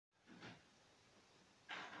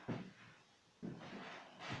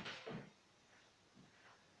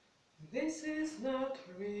This is not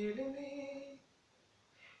really me.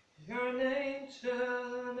 You're an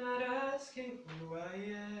angel, not asking who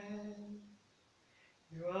I am.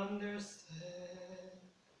 You understand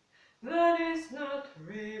that is not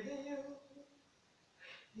really you.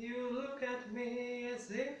 You look at me as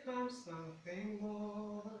if I'm something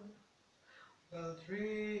more. Well,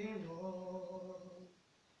 dream on.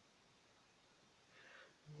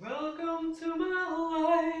 Welcome to my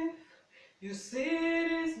life. You see,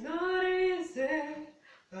 it is not easy,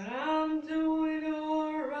 but I'm doing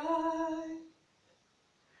alright.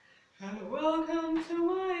 And welcome to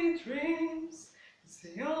my dreams. It's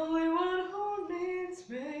the only one who needs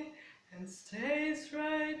me and stays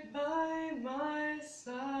right by my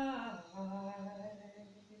side.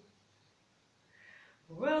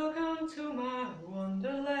 Welcome to my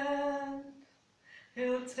wonderland.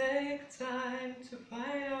 It'll take time to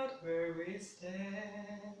find out where we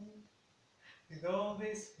stand. With all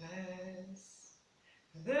this mess,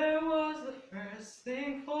 there was the first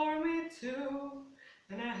thing for me too.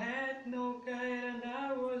 And I had no guide and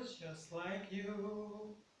I was just like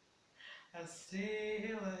you. I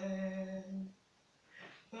still am,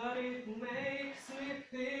 but it makes me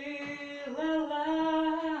feel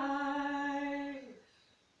alive.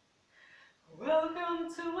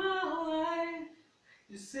 Welcome to my life.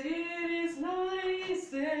 You see, it is not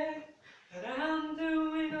easy, but I'm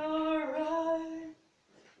doing alright.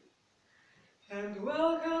 And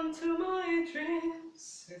welcome to my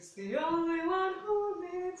dreams. It's the only one who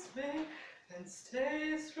needs me and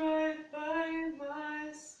stays right by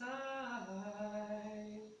my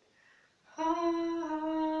side.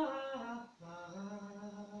 Ah, ah,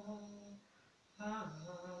 ah,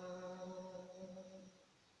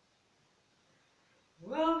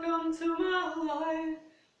 Welcome to my life.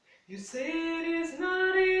 You see, it is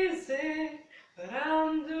not easy, but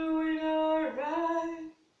I'm doing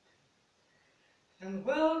alright. And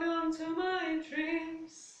welcome to my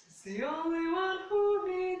dreams. It's the only one who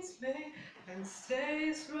needs me and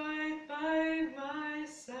stays right by my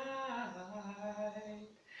side.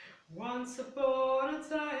 Once upon a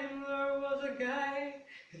time there was a guy.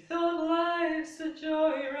 He thought life's a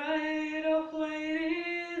joyride of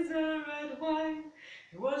ladies and red wine.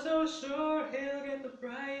 He was so sure he'll get the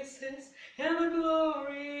prizes and the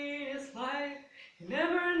glory in his life. He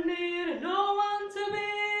never needed no one to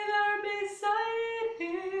be there beside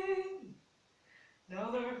him.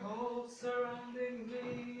 Now there are holes surrounding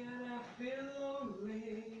me and I feel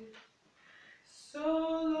lonely, so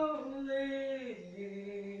lonely.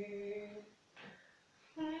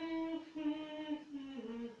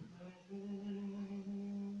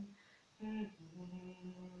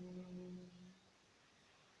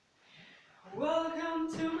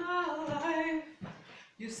 Welcome to my life.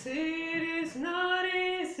 You see, it is not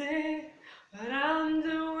easy, but I'm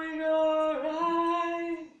doing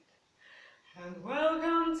alright. And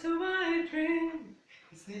welcome to my dream.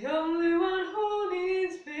 It's the only one who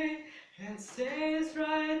needs me and stays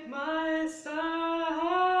right my side.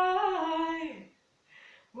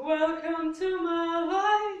 Welcome to my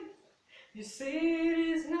life. You see, it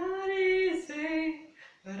is not